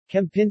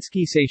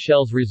Kempinski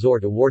Seychelles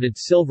Resort awarded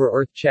Silver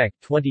Earth Check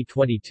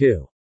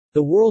 2022.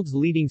 The world's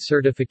leading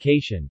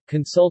certification,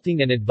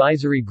 consulting and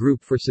advisory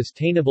group for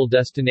sustainable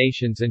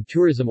destinations and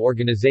tourism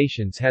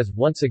organizations has,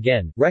 once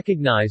again,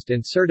 recognized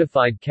and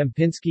certified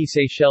Kempinski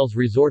Seychelles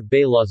Resort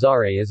Baie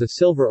Lazare as a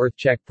Silver Earth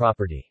Check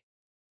property.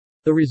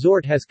 The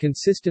resort has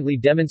consistently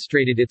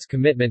demonstrated its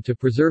commitment to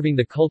preserving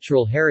the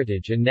cultural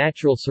heritage and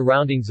natural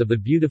surroundings of the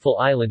beautiful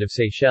island of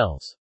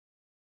Seychelles.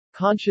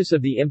 Conscious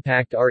of the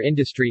impact our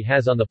industry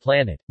has on the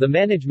planet, the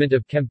management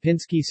of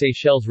Kempinski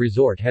Seychelles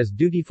Resort has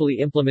dutifully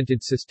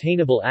implemented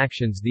sustainable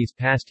actions these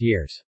past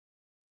years.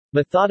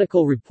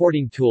 Methodical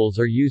reporting tools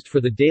are used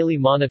for the daily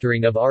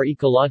monitoring of our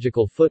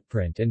ecological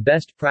footprint, and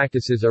best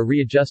practices are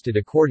readjusted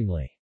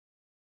accordingly.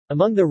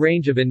 Among the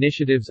range of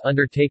initiatives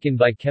undertaken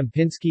by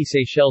Kempinski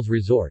Seychelles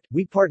Resort,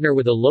 we partner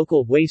with a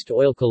local waste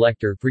oil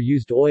collector for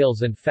used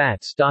oils and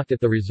fats stocked at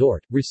the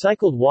resort.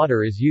 Recycled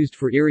water is used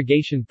for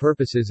irrigation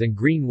purposes and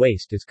green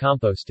waste is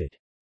composted.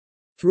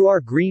 Through our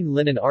Green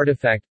Linen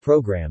Artifact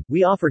program,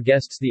 we offer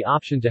guests the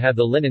option to have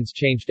the linens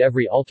changed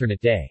every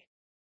alternate day.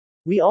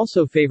 We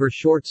also favor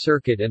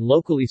short-circuit and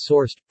locally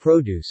sourced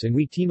produce, and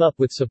we team up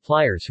with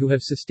suppliers who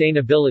have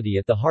sustainability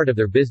at the heart of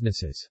their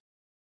businesses.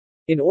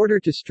 In order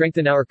to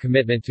strengthen our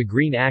commitment to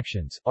green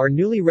actions, our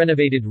newly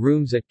renovated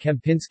rooms at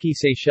Kempinski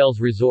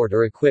Seychelles Resort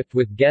are equipped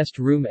with guest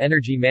room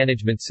energy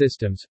management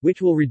systems,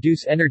 which will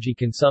reduce energy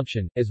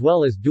consumption, as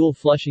well as dual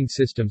flushing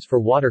systems for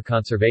water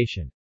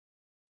conservation.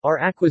 Our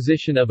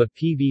acquisition of a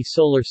PV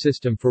solar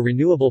system for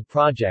renewable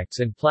projects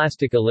and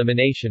plastic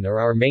elimination are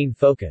our main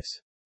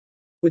focus.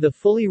 With a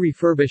fully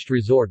refurbished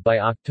resort by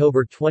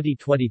October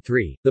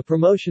 2023, the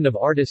promotion of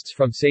artists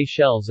from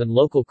Seychelles and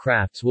local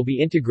crafts will be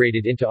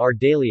integrated into our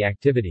daily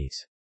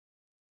activities.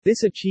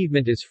 This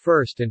achievement is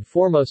first and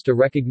foremost a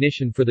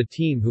recognition for the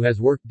team who has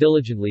worked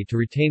diligently to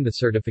retain the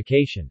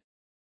certification.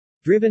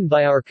 Driven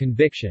by our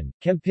conviction,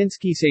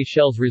 Kempinski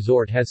Seychelles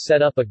Resort has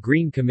set up a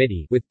Green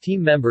Committee with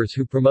team members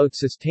who promote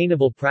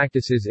sustainable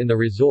practices in the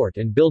resort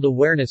and build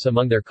awareness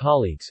among their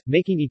colleagues,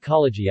 making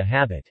ecology a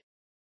habit.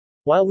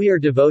 While we are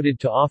devoted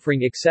to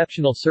offering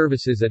exceptional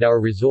services at our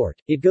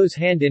resort, it goes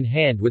hand in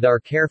hand with our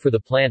care for the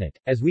planet,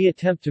 as we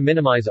attempt to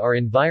minimize our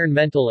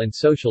environmental and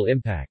social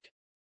impact.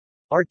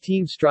 Our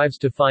team strives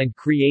to find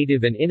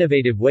creative and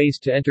innovative ways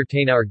to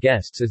entertain our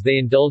guests as they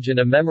indulge in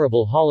a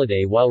memorable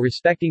holiday while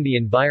respecting the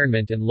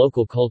environment and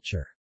local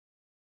culture.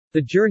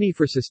 The journey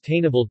for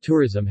sustainable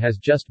tourism has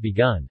just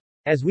begun.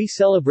 As we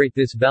celebrate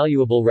this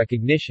valuable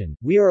recognition,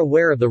 we are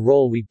aware of the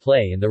role we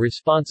play and the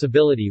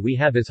responsibility we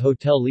have as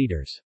hotel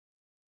leaders.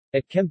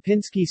 At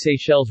Kempinski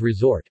Seychelles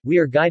Resort, we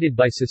are guided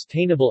by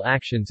sustainable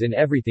actions in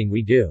everything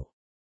we do.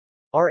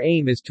 Our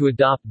aim is to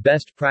adopt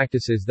best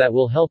practices that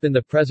will help in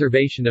the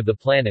preservation of the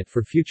planet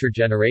for future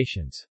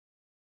generations.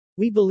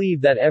 We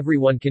believe that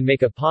everyone can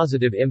make a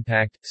positive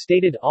impact,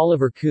 stated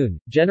Oliver Kuhn,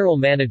 General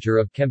Manager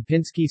of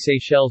Kempinski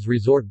Seychelles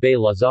Resort Baie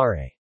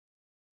Lazare.